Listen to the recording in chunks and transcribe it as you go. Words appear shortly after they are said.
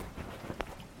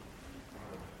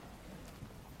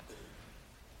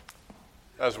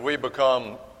as we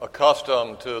become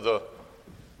accustomed to the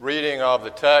reading of the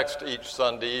text each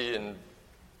Sunday and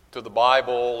to the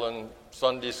Bible and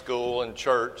Sunday school and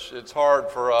church, it's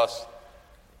hard for us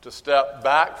to step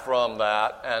back from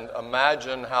that and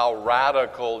imagine how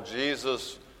radical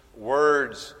Jesus'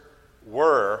 words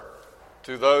were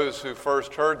to those who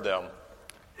first heard them.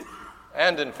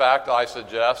 And in fact, I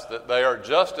suggest that they are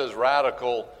just as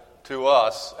radical to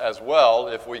us as well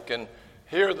if we can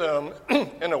hear them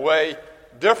in a way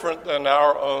different than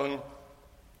our own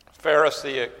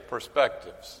Pharisaic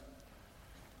perspectives.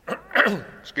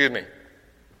 Excuse me.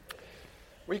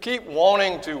 We keep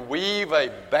wanting to weave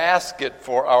a basket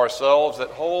for ourselves that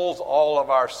holds all of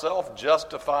our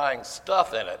self-justifying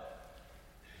stuff in it.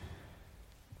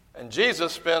 And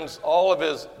Jesus spends all of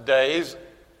his days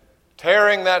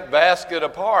tearing that basket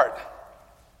apart.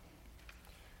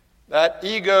 That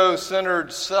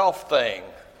ego-centered self thing,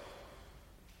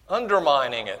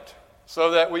 undermining it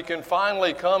so that we can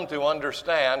finally come to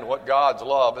understand what God's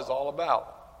love is all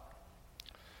about.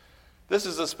 This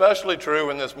is especially true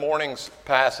in this morning's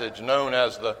passage known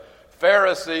as the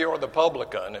Pharisee or the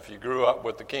publican. If you grew up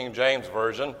with the King James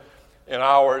Version, in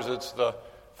ours it's the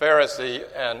Pharisee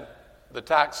and the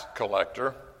tax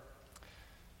collector.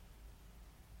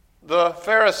 The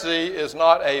Pharisee is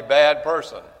not a bad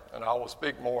person, and I will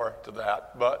speak more to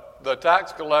that. But the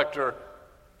tax collector,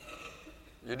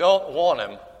 you don't want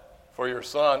him for your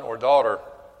son or daughter.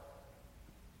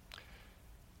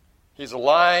 He's a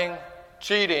lying,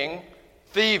 cheating,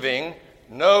 thieving,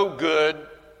 no good,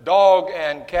 dog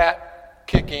and cat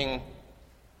kicking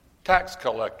tax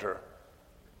collector.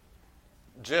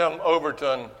 Jim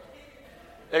Overton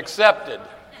accepted.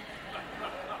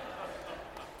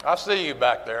 I see you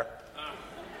back there.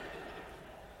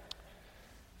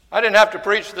 I didn't have to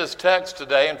preach this text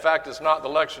today. In fact, it's not the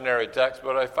lectionary text,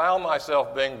 but I found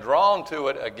myself being drawn to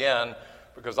it again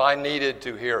because I needed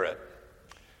to hear it.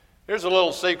 Here's a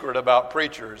little secret about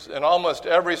preachers. In almost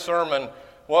every sermon,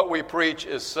 what we preach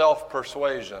is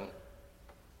self-persuasion.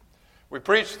 We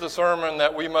preach the sermon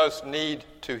that we most need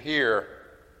to hear.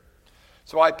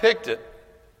 So I picked it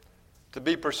to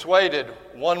be persuaded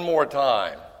one more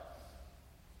time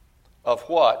of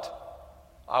what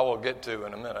I will get to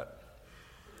in a minute.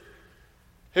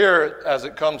 Here, as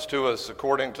it comes to us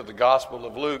according to the Gospel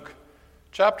of Luke,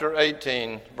 chapter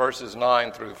 18, verses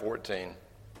 9 through 14.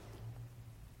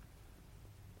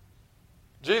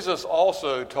 Jesus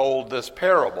also told this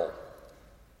parable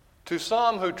to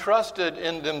some who trusted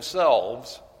in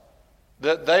themselves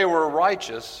that they were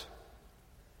righteous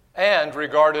and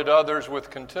regarded others with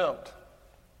contempt.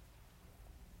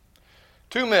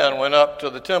 Two men went up to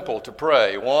the temple to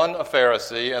pray, one a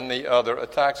Pharisee and the other a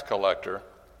tax collector.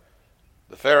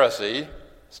 The Pharisee,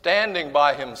 standing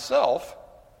by himself,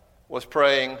 was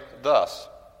praying thus: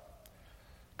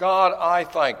 God, I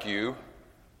thank you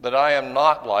that I am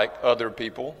not like other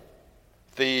people,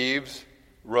 thieves,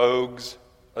 rogues,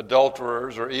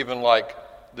 adulterers, or even like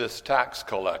this tax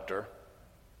collector.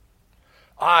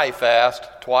 I fast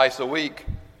twice a week.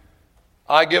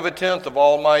 I give 1/10 of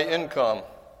all my income.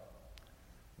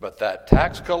 But that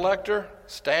tax collector,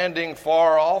 standing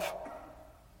far off,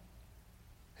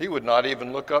 he would not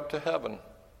even look up to heaven.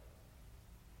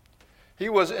 He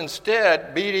was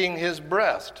instead beating his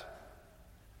breast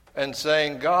and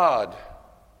saying, God,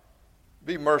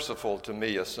 be merciful to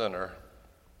me, a sinner.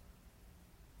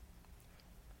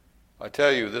 I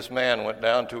tell you, this man went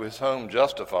down to his home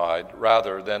justified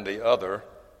rather than the other,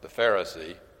 the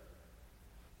Pharisee.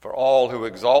 For all who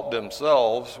exalt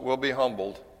themselves will be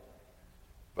humbled,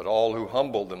 but all who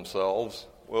humble themselves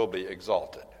will be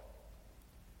exalted.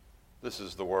 This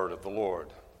is the word of the Lord.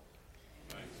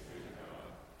 Thanks be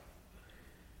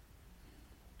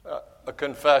to God. A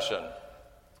confession.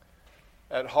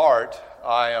 At heart,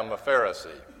 I am a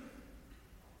Pharisee.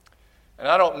 And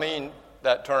I don't mean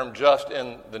that term just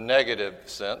in the negative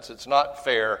sense. It's not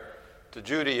fair to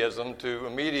Judaism to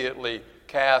immediately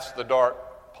cast the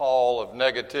dark pall of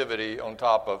negativity on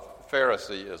top of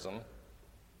Phariseeism.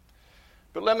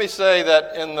 But let me say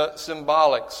that in the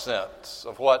symbolic sense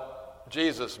of what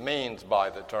Jesus means by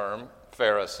the term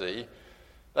Pharisee,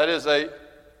 that is a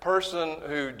person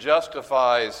who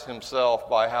justifies himself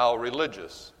by how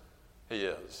religious he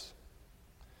is,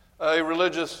 a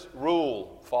religious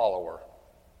rule follower.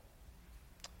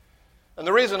 And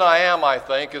the reason I am, I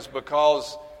think, is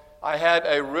because I had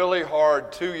a really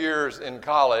hard 2 years in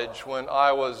college when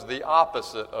I was the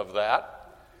opposite of that.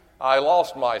 I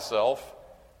lost myself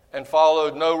and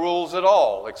followed no rules at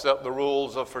all except the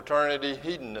rules of fraternity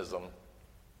hedonism.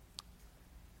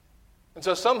 And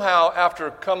so somehow,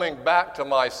 after coming back to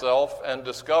myself and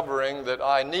discovering that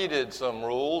I needed some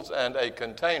rules and a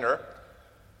container,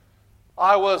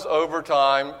 I was over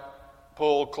time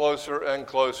pulled closer and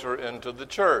closer into the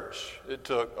church. It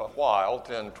took a while,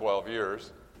 10, 12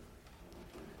 years.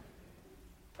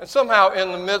 And somehow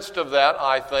in the midst of that,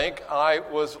 I think, I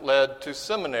was led to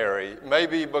seminary,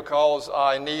 maybe because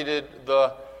I needed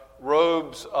the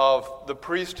robes of the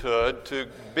priesthood to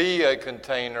be a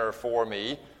container for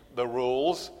me, the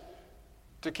rules,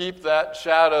 to keep that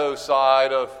shadow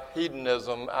side of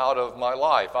hedonism out of my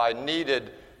life. I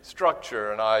needed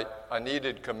structure and I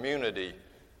needed community.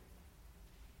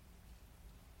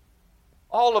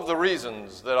 All of the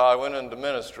reasons that I went into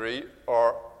ministry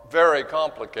are very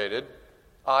complicated.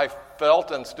 I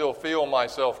felt and still feel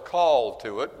myself called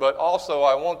to it, but also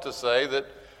I want to say that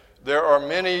there are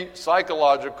many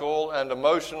psychological and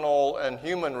emotional and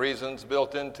human reasons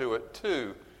built into it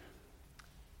too.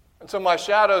 And so my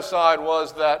shadow side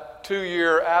was that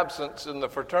 2-year absence in the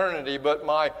fraternity, but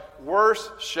my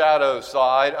worst shadow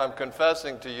side, I'm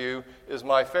confessing to you, is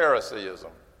my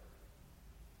Phariseeism.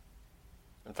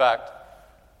 In fact,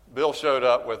 Bill showed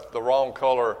up with the wrong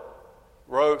color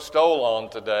stole on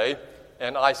today,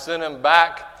 and I sent him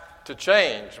back to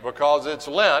change because it's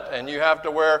Lent and you have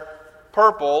to wear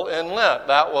purple in Lent.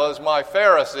 That was my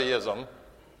Phariseeism.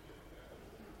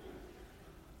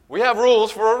 We have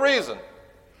rules for a reason.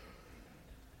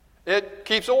 It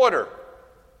keeps order.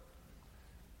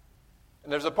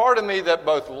 And there's a part of me that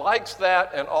both likes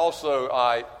that and also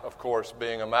I, of course,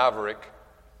 being a maverick,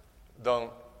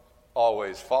 don't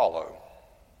always follow.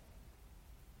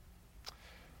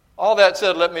 All that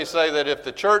said, let me say that if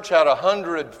the church had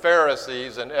 100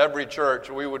 Pharisees in every church,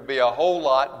 we would be a whole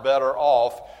lot better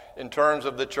off in terms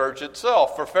of the church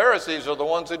itself. For Pharisees are the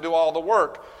ones who do all the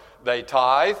work. They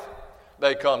tithe,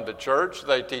 they come to church,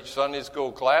 they teach Sunday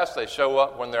school class, they show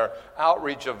up when there are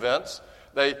outreach events.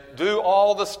 They do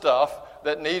all the stuff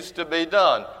that needs to be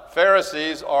done.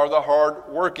 Pharisees are the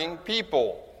hard-working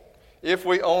people. If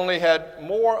we only had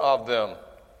more of them.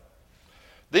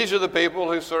 These are the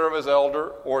people who serve as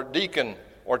elder or deacon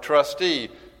or trustee.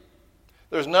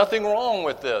 There's nothing wrong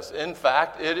with this. In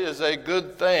fact, it is a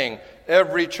good thing.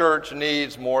 Every church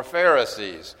needs more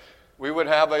Pharisees. We would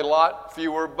have a lot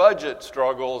fewer budget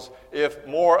struggles if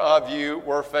more of you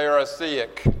were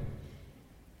Pharisaic.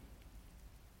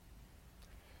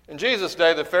 In Jesus'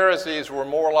 day, the Pharisees were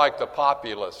more like the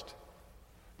populist.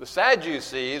 The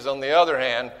Sadducees, on the other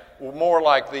hand, were more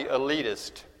like the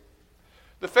elitist.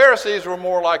 The Pharisees were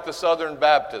more like the Southern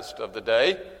Baptists of the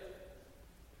day.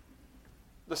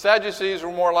 The Sadducees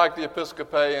were more like the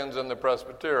Episcopalians and the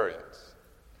Presbyterians.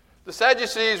 The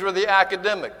Sadducees were the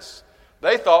academics.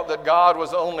 They thought that God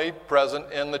was only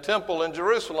present in the temple in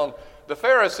Jerusalem. The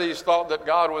Pharisees thought that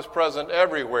God was present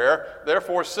everywhere.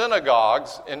 Therefore,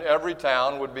 synagogues in every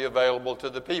town would be available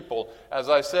to the people. As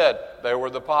I said, they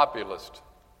were the populist.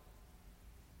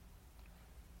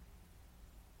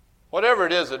 Whatever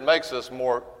it is that makes us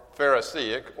more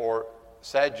Pharisaic or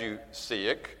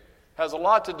Sadduceic has a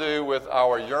lot to do with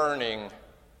our yearning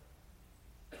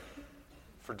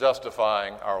for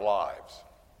justifying our lives.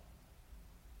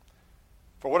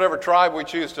 For whatever tribe we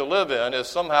choose to live in is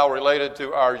somehow related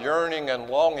to our yearning and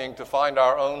longing to find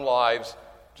our own lives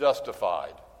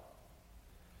justified.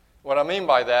 What I mean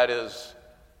by that is,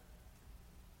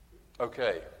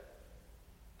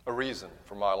 a reason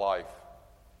for my life.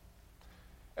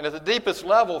 And at the deepest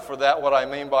level for that, what I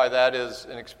mean by that is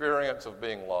an experience of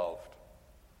being loved.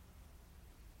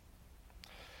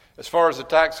 As far as the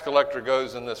tax collector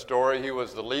goes in this story, he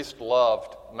was the least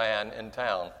loved man in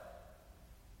town.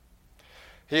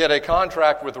 He had a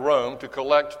contract with Rome to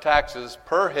collect taxes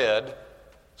per head,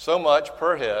 so much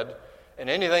per head, and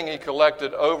anything he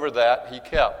collected over that, he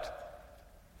kept.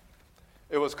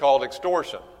 It was called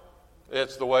extortion.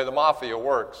 It's the way the mafia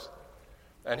works.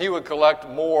 And he would collect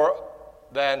more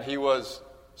than he was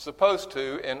supposed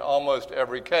to in almost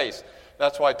every case.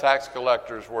 That's why tax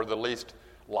collectors were the least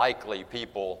likely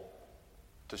people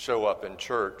to show up in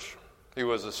church. He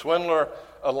was a swindler,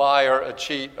 a liar, a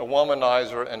cheat, a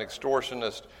womanizer, an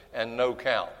extortionist, and no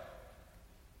count.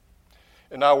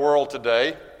 In our world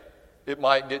today, it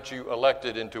might get you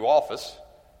elected into office,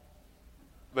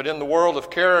 but in the world of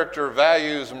character,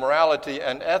 values, morality,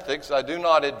 and ethics, I do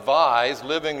not advise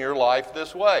living your life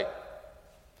this way.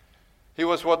 He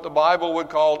was what the Bible would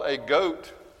call a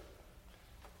goat.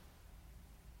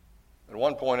 At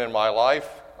one point in my life,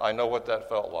 I know what that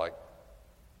felt like.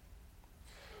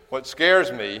 What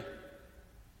scares me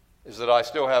is that I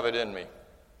still have it in me.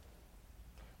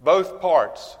 Both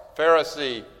parts,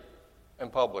 Pharisee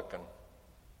and publican.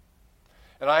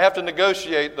 And I have to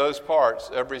negotiate those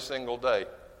parts every single day.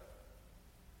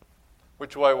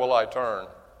 Which way will I turn?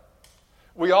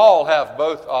 We all have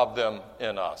both of them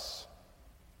in us.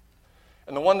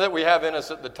 And the one that we have in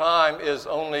us at the time is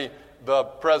only the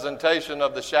presentation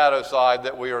of the shadow side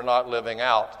that we are not living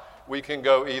out. We can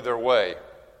go either way.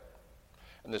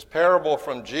 And this parable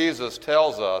from Jesus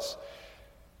tells us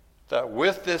that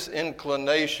with this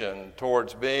inclination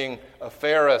towards being a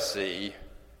Pharisee,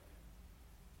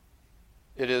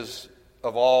 it is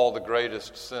of all the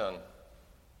greatest sin.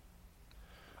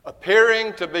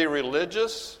 Appearing to be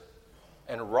religious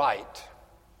and right,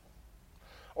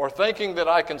 or thinking that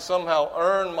I can somehow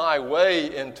earn my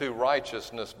way into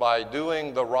righteousness by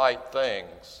doing the right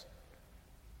things,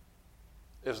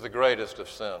 is the greatest of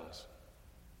sins.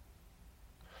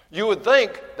 You would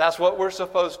think that's what we're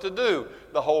supposed to do.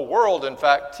 The whole world, in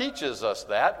fact, teaches us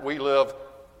that. We live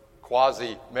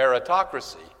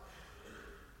quasi-meritocracy.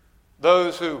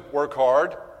 Those who work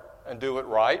hard and do it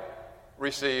right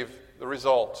receive the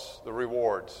results, the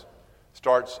rewards.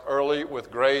 Starts early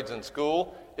with grades in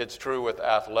school. It's true with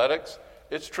athletics.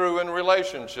 It's true in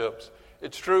relationships.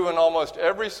 It's true in almost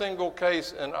every single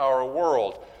case in our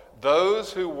world.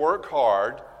 Those who work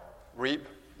hard reap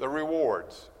the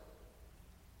rewards.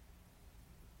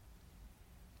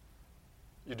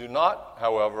 You do not,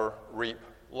 however, reap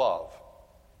love.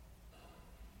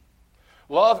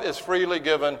 Love is freely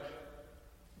given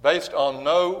based on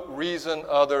no reason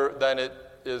other than it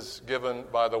is given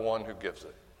by the one who gives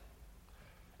it.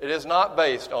 It is not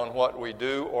based on what we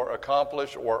do or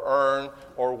accomplish or earn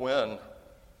or win.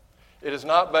 It is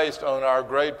not based on our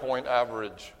grade point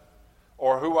average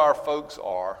or who our folks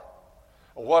are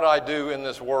or what I do in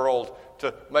this world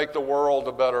to make the world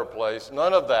a better place.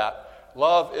 None of that.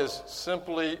 Love is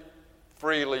simply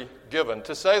freely given.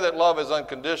 To say that love is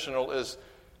unconditional is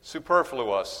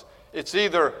superfluous. It's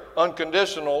either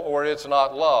unconditional or it's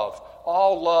not love.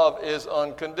 All love is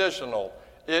unconditional.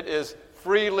 It is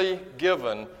freely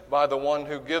given by the one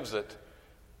who gives it.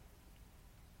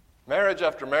 Marriage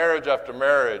after marriage after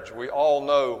marriage, we all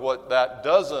know what that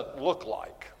doesn't look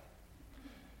like.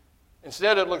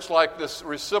 Instead, it looks like this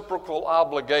reciprocal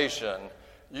obligation.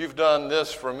 You've done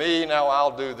this for me, now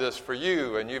I'll do this for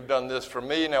you. And you've done this for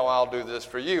me, now I'll do this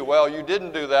for you. Well, you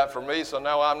didn't do that for me, so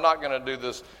now I'm not going to do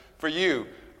this for you.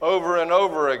 Over and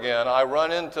over again, I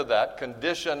run into that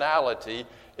conditionality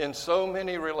in so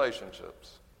many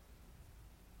relationships.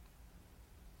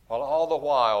 While all the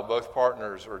while, both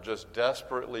partners are just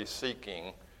desperately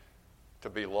seeking to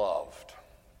be loved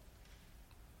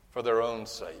for their own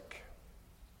sake.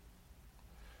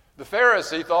 The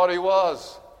Pharisee thought he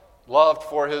was loved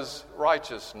for his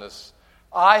righteousness.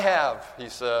 I have, he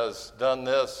says, done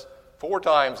this. 4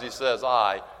 times he says,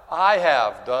 I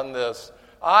have done this.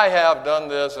 I have done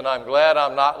this, and I'm glad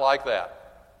I'm not like that.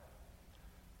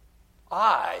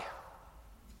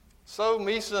 So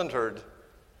me-centered.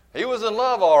 He was in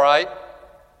love, all right.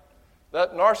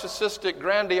 That narcissistic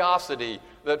grandiosity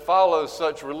that follows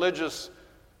such religious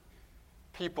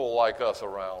people like us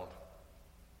around.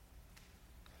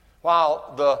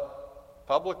 While the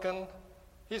publican,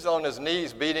 he's on his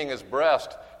knees beating his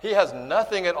breast. He has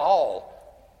nothing at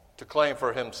all to claim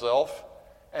for himself.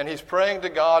 And he's praying to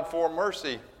God for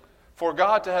mercy, for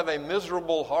God to have a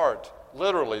miserable heart.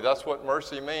 Literally, that's what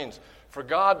mercy means. For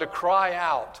God to cry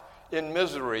out in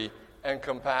misery and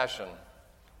compassion.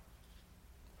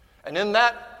 And in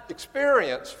that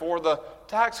experience for the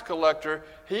tax collector,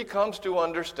 he comes to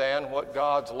understand what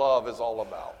God's love is all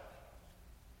about.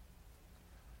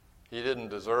 He didn't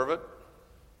deserve it.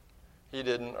 He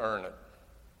didn't earn it.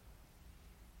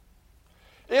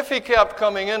 If he kept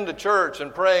coming into church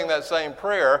and praying that same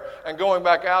prayer and going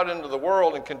back out into the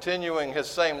world and continuing his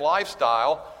same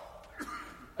lifestyle,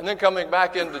 and then coming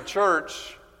back into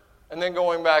church and then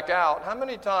going back out, how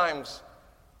many times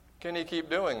can he keep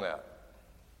doing that?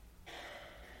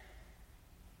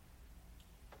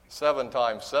 7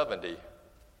 times 70,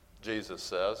 Jesus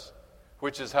says,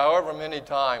 which is however many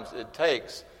times it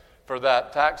takes for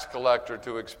that tax collector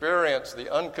to experience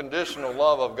the unconditional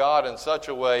love of God in such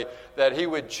a way that he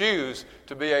would choose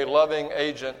to be a loving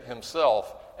agent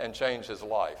himself and change his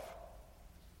life.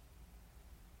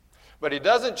 But he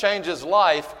doesn't change his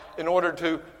life in order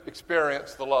to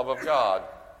experience the love of God.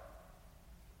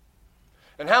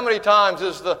 And how many times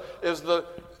is the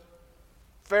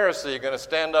Pharisee going to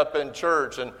stand up in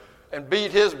church and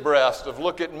beat his breast of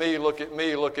look at me, look at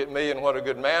me, look at me, and what a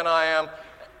good man I am?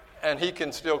 And he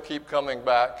can still keep coming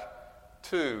back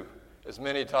to as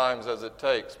many times as it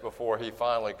takes before he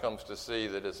finally comes to see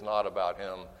that it's not about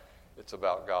him, it's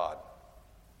about God.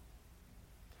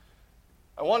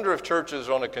 I wonder if churches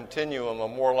on a continuum are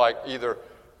more like either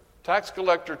tax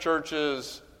collector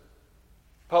churches,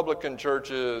 publican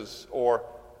churches, or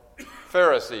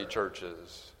Pharisee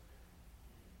churches.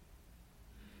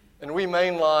 And we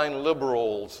mainline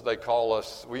liberals, they call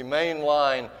us. We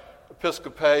mainline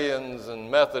Episcopalians and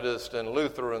Methodists and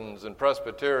Lutherans and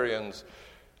Presbyterians.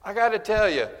 I got to tell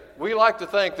you, we like to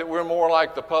think that we're more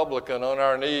like the publican on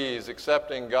our knees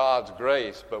accepting God's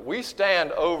grace, but we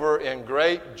stand over in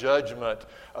great judgment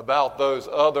about those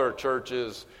other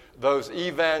churches, those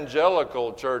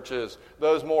evangelical churches,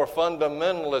 those more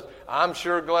fundamentalist. I'm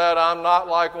sure glad I'm not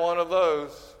like one of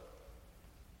those.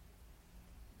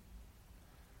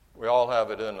 We all have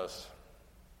it in us.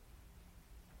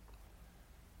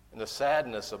 And the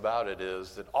sadness about it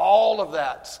is that all of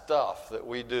that stuff that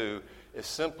we do is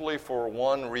simply for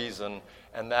one reason,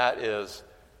 and that is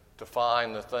to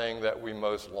find the thing that we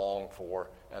most long for,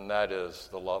 and that is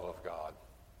the love of God.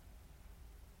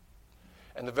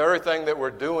 And the very thing that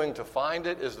we're doing to find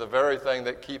it is the very thing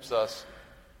that keeps us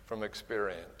from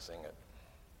experiencing it.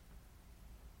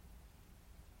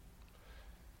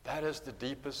 That is the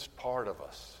deepest part of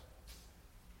us.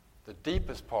 The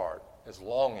deepest part is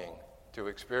longing to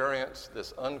experience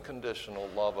this unconditional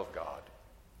love of God.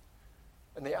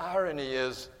 And the irony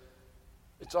is,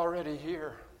 it's already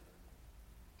here.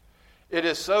 It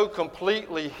is so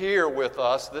completely here with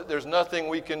us that there's nothing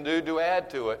we can do to add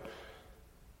to it.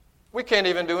 We can't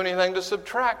even do anything to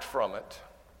subtract from it.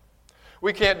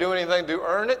 We can't do anything to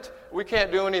earn it. We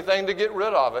can't do anything to get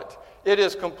rid of it. It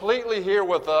is completely here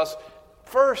with us,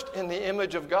 first in the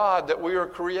image of God that we are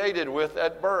created with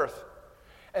at birth.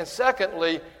 And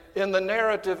secondly, in the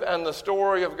narrative and the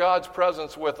story of God's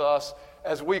presence with us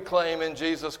as we claim in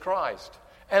Jesus Christ.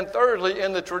 And thirdly,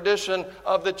 in the tradition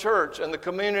of the church and the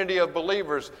community of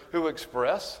believers who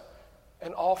express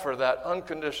and offer that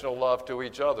unconditional love to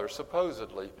each other,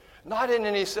 supposedly. Not in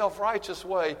any self-righteous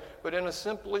way, but in a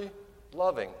simply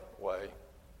loving way.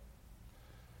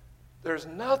 There's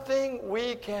nothing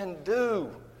we can do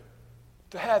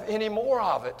to have any more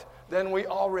of it than we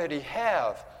already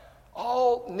have.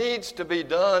 All needs to be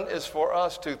done is for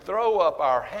us to throw up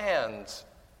our hands,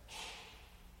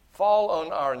 fall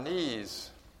on our knees,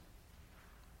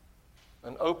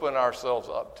 and open ourselves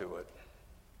up to it.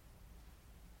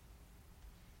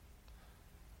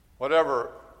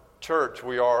 Whatever church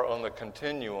we are on the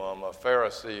continuum of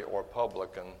Pharisee or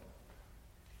publican,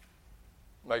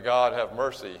 may God have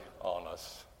mercy on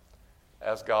us,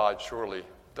 as God surely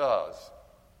does.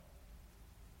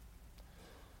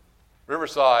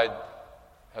 Riverside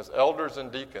has elders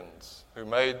and deacons who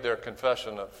made their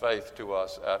confession of faith to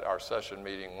us at our session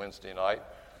meeting Wednesday night,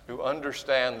 who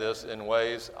understand this in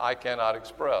ways I cannot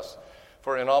express.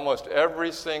 For in almost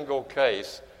every single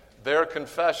case, their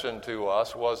confession to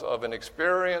us was of an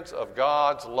experience of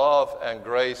God's love and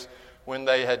grace when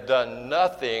they had done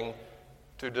nothing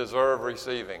to deserve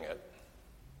receiving it.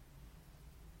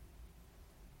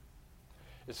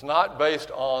 It's not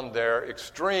based on their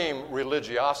extreme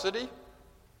religiosity,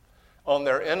 on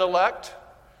their intellect,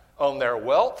 on their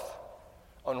wealth,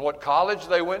 on what college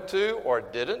they went to or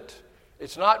didn't.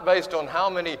 It's not based on how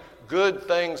many good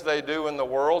things they do in the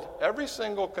world. Every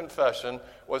single confession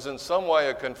was in some way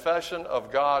a confession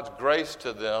of God's grace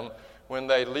to them when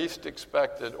they least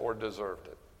expected or deserved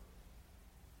it.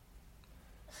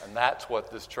 And that's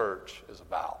what this church is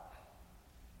about.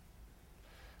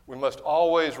 We must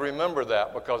always remember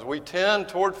that, because we tend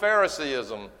toward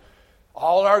Phariseeism.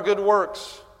 All our good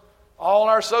works, all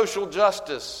our social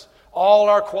justice, all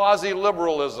our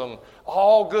quasi-liberalism,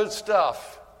 all good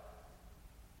stuff.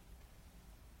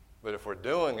 But if we're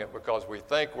doing it because we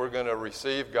think we're going to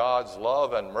receive God's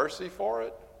love and mercy for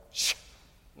it,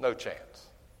 no chance.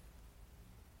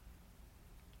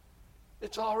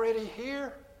 It's already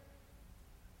here.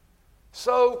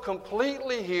 So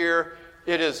completely here,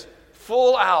 it is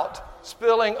full out,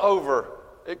 spilling over.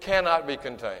 It cannot be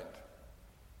contained.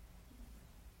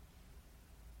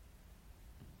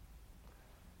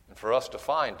 And for us to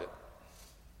find it,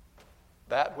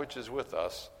 that which is with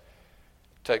us,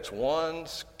 takes one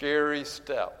scary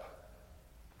step.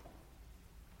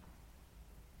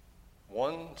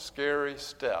 One scary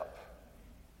step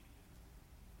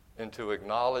into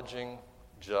acknowledging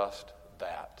just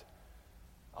that.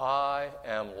 I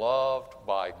am loved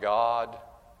by God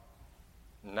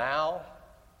now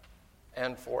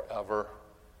and forever,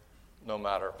 no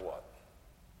matter what.